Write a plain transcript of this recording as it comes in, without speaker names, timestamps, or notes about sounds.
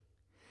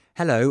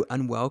Hello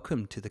and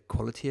welcome to the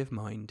Quality of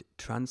Mind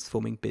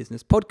Transforming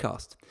Business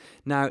podcast.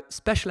 Now,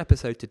 special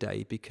episode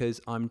today because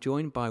I'm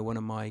joined by one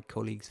of my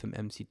colleagues from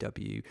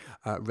MCW,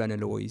 Rena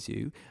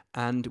Loizu,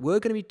 and we're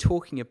going to be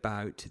talking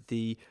about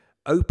the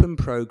Open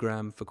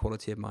Program for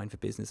Quality of Mind for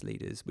Business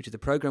Leaders, which is a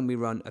program we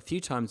run a few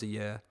times a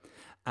year,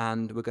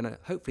 and we're going to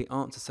hopefully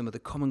answer some of the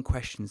common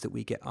questions that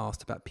we get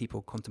asked about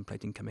people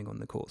contemplating coming on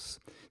the course.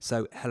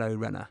 So, hello,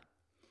 Rena.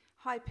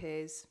 Hi,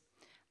 Piers.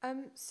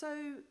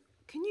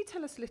 Can you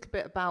tell us a little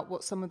bit about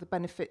what some of the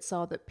benefits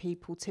are that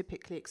people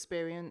typically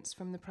experience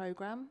from the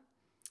programme?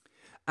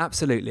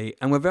 Absolutely.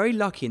 And we're very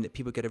lucky in that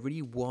people get a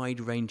really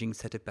wide-ranging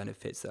set of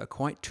benefits that are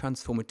quite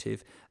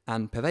transformative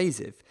and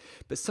pervasive.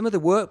 But some of the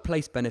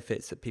workplace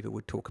benefits that people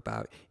would talk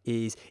about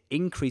is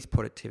increased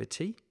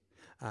productivity,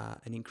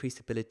 an increased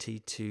ability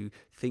to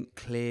think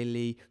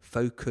clearly,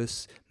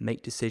 focus,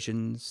 make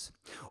decisions.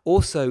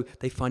 Also,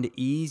 they find it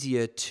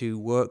easier to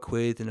work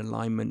with in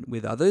alignment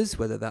with others,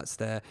 whether that's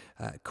their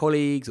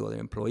colleagues or their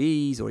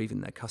employees or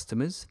even their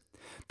customers.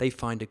 They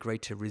find a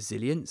greater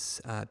resilience,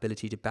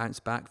 ability to bounce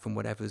back from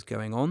whatever's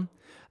going on,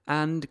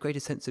 and a greater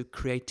sense of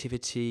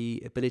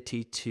creativity,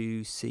 ability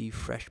to see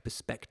fresh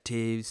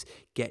perspectives,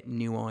 get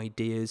new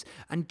ideas,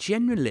 and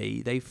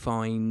generally they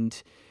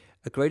find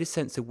a greater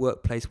sense of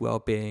workplace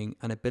well-being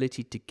and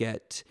ability to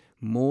get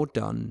more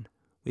done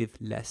with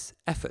less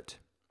effort.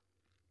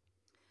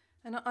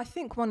 And I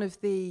think one of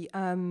the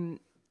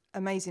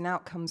amazing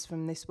outcomes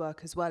from this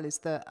work as well is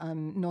that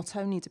not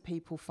only do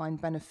people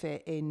find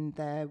benefit in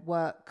their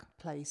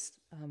workplace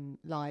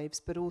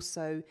lives, but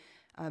also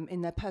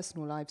in their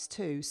personal lives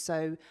too.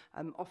 So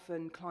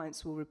often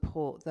clients will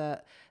report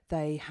that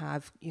they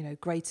have,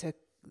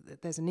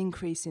 there's an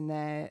increase in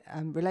their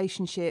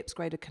relationships,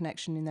 greater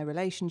connection in their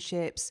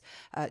relationships,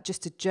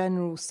 just a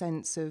general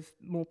sense of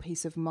more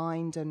peace of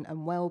mind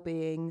and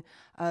well-being.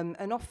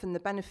 And often the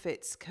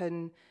benefits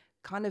can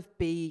kind of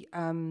be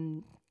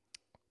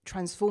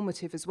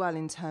transformative as well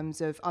in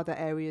terms of other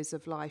areas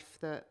of life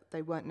that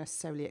they weren't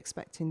necessarily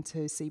expecting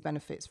to see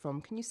benefits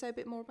from. Can you say a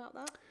bit more about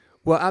that?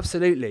 Well,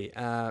 absolutely.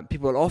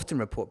 People will often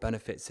report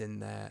benefits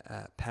in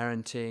their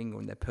parenting or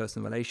in their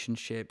personal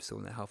relationships or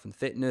in their health and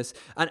fitness.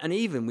 And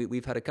even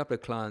we've had a couple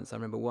of clients, I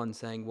remember one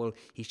saying, well,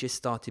 he's just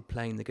started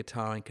playing the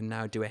guitar and can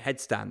now do a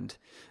headstand.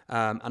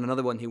 And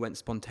another one who went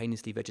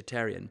spontaneously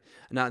vegetarian.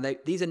 Now,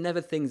 these are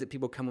never things that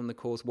people come on the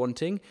course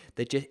wanting.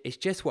 It's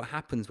just what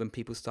happens when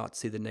people start to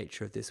see the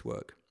nature of this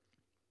work.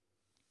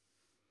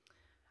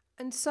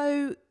 And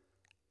so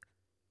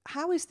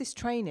how is this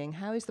training?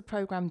 How is the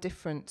programme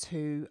different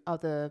to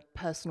other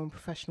personal and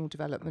professional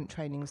development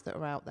trainings that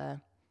are out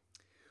there?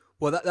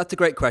 Well, that's a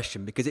great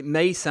question because it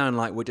may sound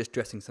like we're just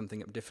dressing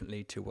something up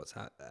differently to what's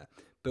out there.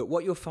 But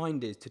what you'll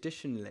find is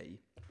traditionally,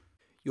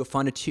 you'll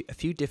find a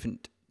few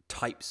different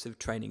types of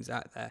trainings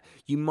out there.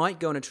 You might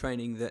go on a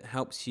training that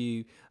helps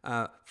you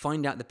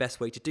find out the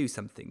best way to do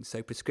something.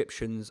 So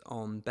prescriptions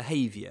on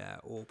behavior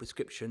or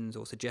prescriptions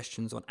or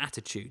suggestions on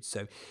attitude.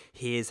 So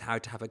here's how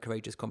to have a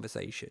courageous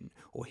conversation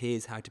or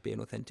here's how to be an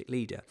authentic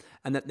leader.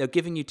 And that they're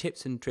giving you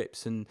tips and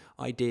trips and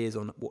ideas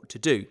on what to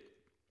do.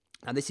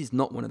 And this is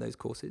not one of those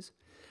courses.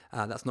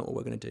 That's not what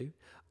we're going to do.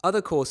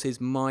 Other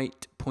courses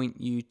might point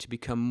you to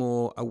become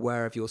more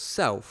aware of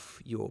yourself,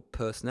 your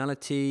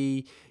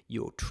personality,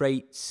 your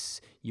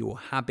traits, your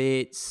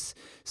habits,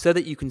 so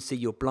that you can see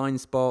your blind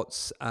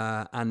spots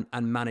and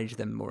manage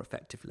them more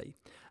effectively.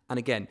 And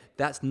again,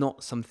 that's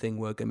not something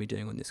we're going to be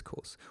doing on this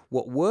course.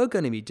 What we're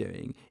going to be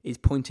doing is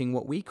pointing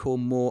what we call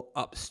more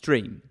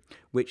upstream,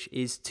 which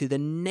is to the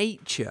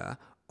nature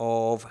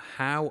of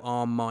how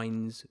our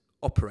minds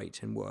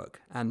operate and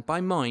work. And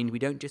by mind, we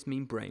don't just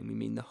mean brain, we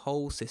mean the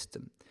whole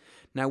system.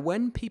 Now,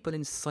 when people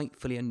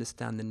insightfully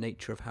understand the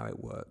nature of how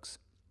it works,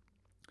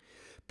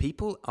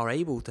 people are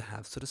able to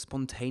have sort of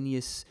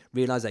spontaneous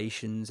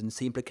realizations and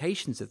see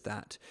implications of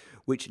that,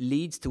 which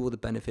leads to all the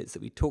benefits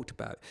that we talked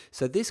about.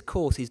 So this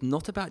course is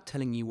not about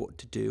telling you what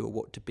to do or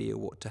what to be or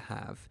what to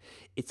have.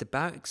 It's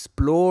about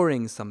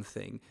exploring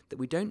something that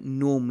we don't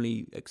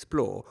normally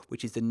explore,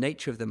 which is the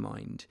nature of the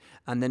mind.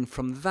 And then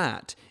from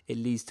that, it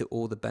leads to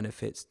all the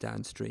benefits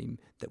downstream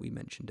that we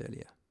mentioned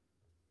earlier.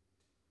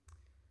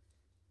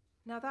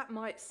 Now that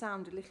might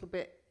sound a little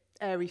bit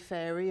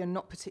airy-fairy and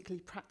not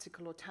particularly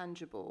practical or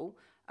tangible.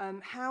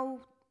 How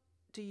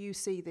do you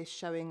see this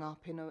showing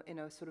up in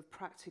a sort of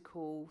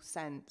practical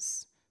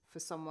sense for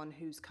someone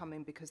who's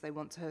coming because they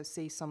want to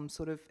see some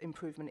sort of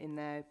improvement in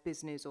their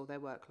business or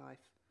their work life?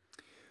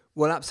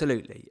 Well,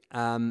 absolutely.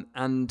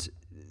 And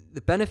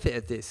the benefit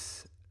of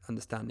this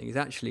understanding is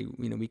actually,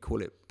 we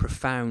call it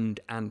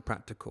profound and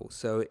practical.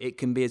 So it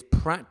can be as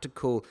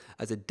practical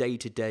as a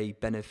day-to-day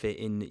benefit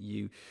in that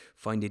you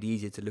find it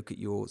easier to look at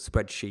your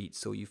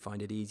spreadsheets, or you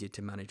find it easier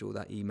to manage all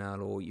that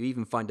email, or you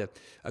even find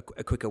a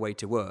quicker way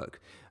to work.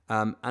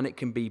 And it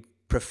can be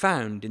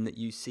profound in that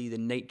you see the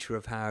nature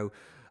of how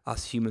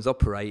us humans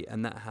operate,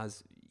 and that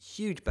has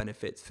huge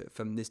benefits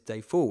from this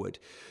day forward.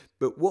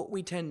 But what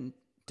we tend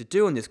to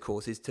do on this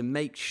course is to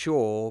make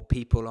sure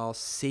people are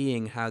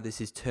seeing how this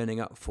is turning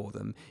up for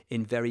them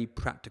in very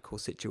practical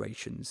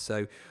situations.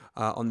 So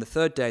on the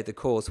third day of the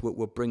course,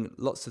 we'll bring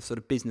lots of sort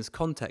of business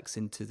context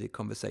into the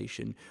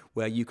conversation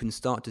where you can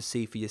start to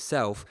see for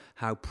yourself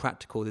how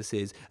practical this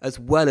is, as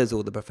well as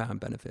all the profound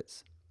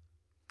benefits.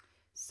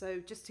 So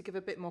just to give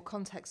a bit more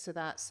context to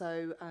that,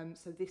 so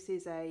this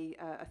is a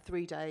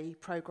 3-day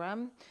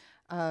program.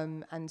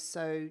 And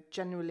so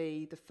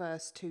generally the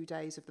first 2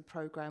 days of the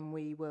program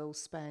we will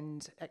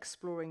spend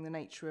exploring the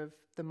nature of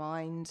the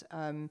mind,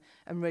 and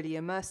really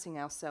immersing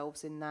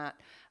ourselves in that.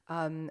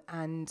 And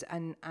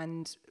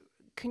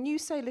can you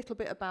say a little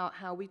bit about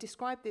how we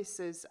describe this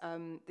as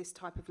this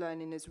type of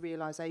learning as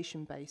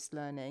realization-based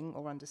learning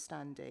or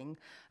understanding,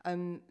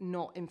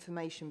 not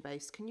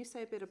information-based? Can you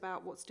say a bit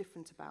about what's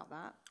different about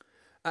that?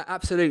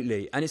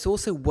 Absolutely. And it's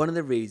also one of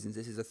the reasons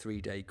this is a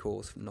 3-day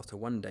course, not a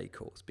 1-day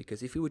course,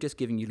 because if we were just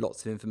giving you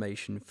lots of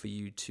information for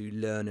you to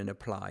learn and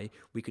apply,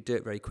 we could do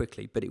it very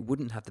quickly, but it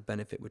wouldn't have the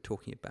benefit we're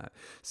talking about.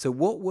 So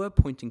what we're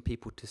pointing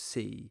people to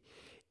see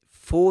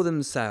for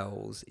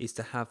themselves is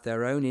to have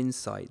their own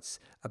insights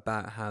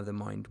about how the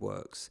mind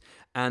works.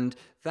 And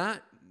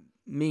that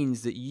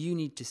means that you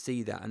need to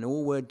see that, and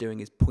all we're doing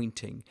is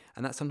pointing,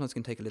 and that sometimes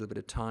can take a little bit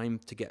of time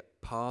to get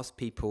past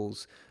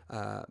people's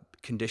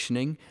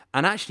conditioning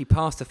and actually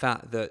past the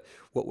fact that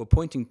what we're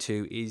pointing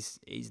to is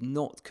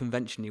not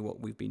conventionally what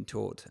we've been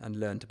taught and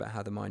learned about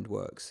how the mind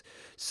works.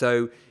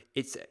 So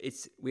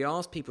we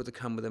ask people to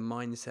come with a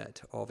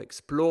mindset of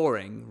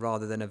exploring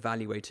rather than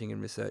evaluating and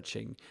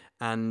researching,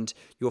 and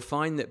you'll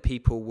find that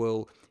people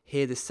will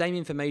hear the same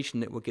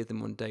information that we'll give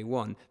them on day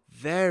 1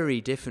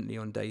 very differently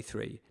on day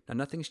 3. Now,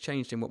 nothing's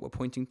changed in what we're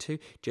pointing to,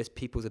 just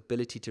people's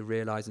ability to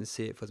realize and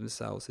see it for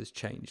themselves has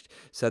changed.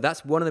 So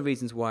that's one of the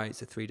reasons why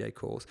it's a 3-day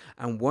course,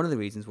 and one of the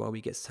reasons why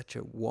we get such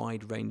a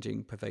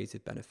wide-ranging,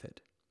 pervasive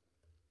benefit.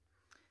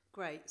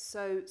 Great.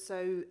 So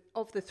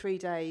of the 3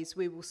 days,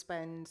 we will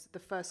spend the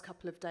first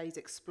couple of days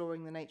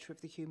exploring the nature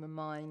of the human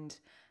mind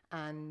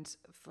and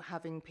for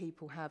having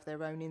people have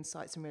their own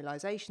insights and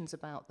realizations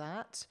about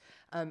that.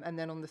 And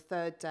then on the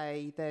third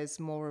day, there's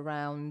more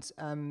around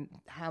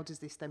how does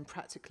this then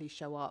practically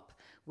show up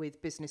with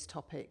business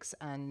topics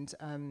and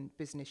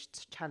business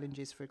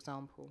challenges, for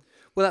example.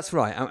 Well, that's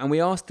right. And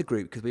we asked the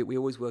group, because we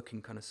always work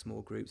in kind of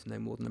small groups and no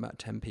more than about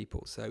 10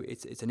 people. So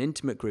it's an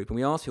intimate group, and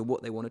we ask people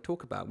what they want to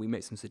talk about. We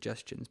make some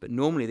suggestions, but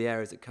normally the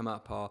areas that come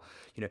up are,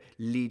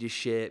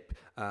 leadership,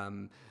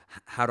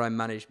 how do I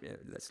manage,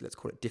 let's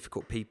call it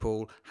difficult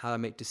people, how do I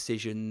make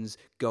decisions,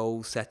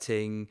 goal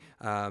setting,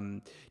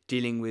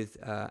 dealing with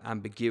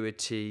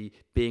ambiguity,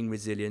 being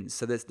resilient.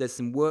 So there's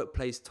some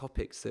workplace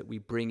topics that we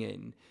bring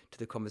in to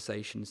the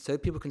conversation so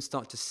people can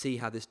start to see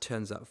how this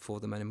turns up for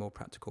them in a more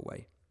practical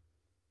way.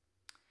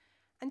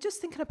 And just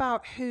thinking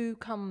about who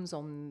comes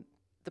on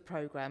the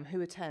program,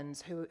 who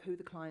attends, who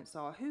the clients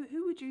are,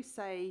 who would you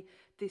say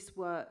this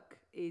work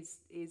is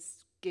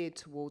geared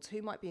towards?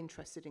 Who might be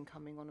interested in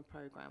coming on a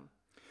program?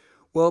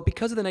 Well,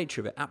 because of the nature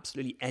of it,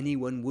 absolutely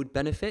anyone would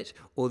benefit,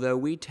 although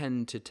we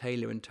tend to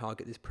tailor and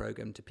target this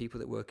program to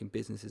people that work in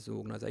businesses and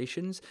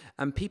organizations,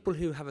 and people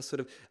who have a sort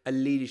of a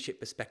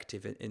leadership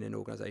perspective in an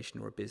organization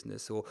or a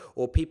business,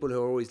 or people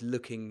who are always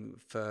looking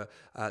for,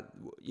 how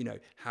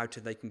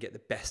they can get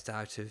the best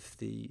out of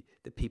the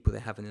people they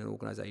have in an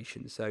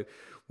organization. So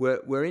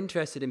we're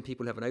interested in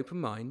people who have an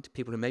open mind,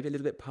 people who may be a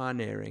little bit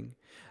pioneering,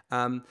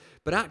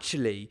 but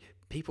actually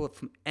people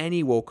from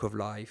any walk of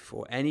life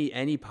or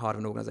any part of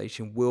an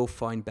organization will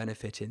find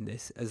benefit in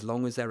this as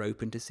long as they're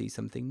open to see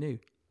something new.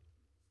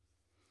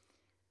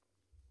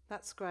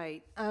 That's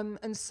great.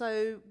 And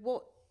so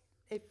what,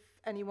 if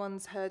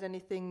anyone's heard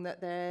anything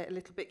that they're a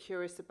little bit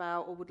curious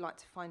about or would like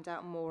to find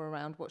out more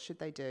around, what should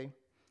they do?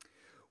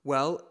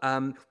 Well,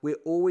 we're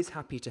always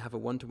happy to have a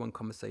one-to-one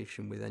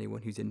conversation with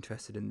anyone who's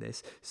interested in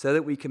this so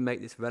that we can make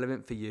this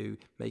relevant for you,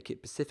 make it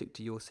specific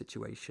to your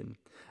situation.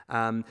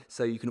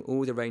 So you can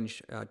always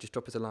arrange, just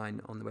drop us a line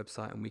on the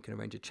website and we can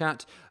arrange a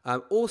chat.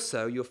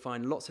 Also, you'll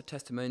find lots of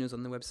testimonials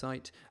on the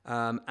website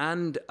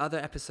and other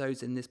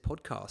episodes in this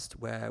podcast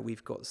where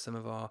we've got some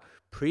of our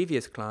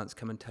previous clients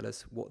come and tell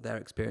us what their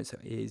experience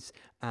is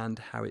and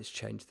how it's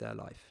changed their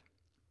life.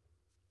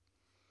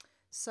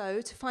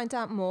 So to find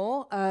out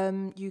more,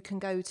 you can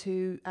go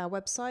to our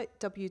website,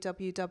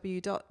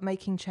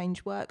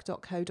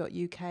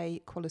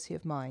 www.makingchangework.co.uk, Quality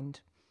of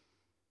Mind.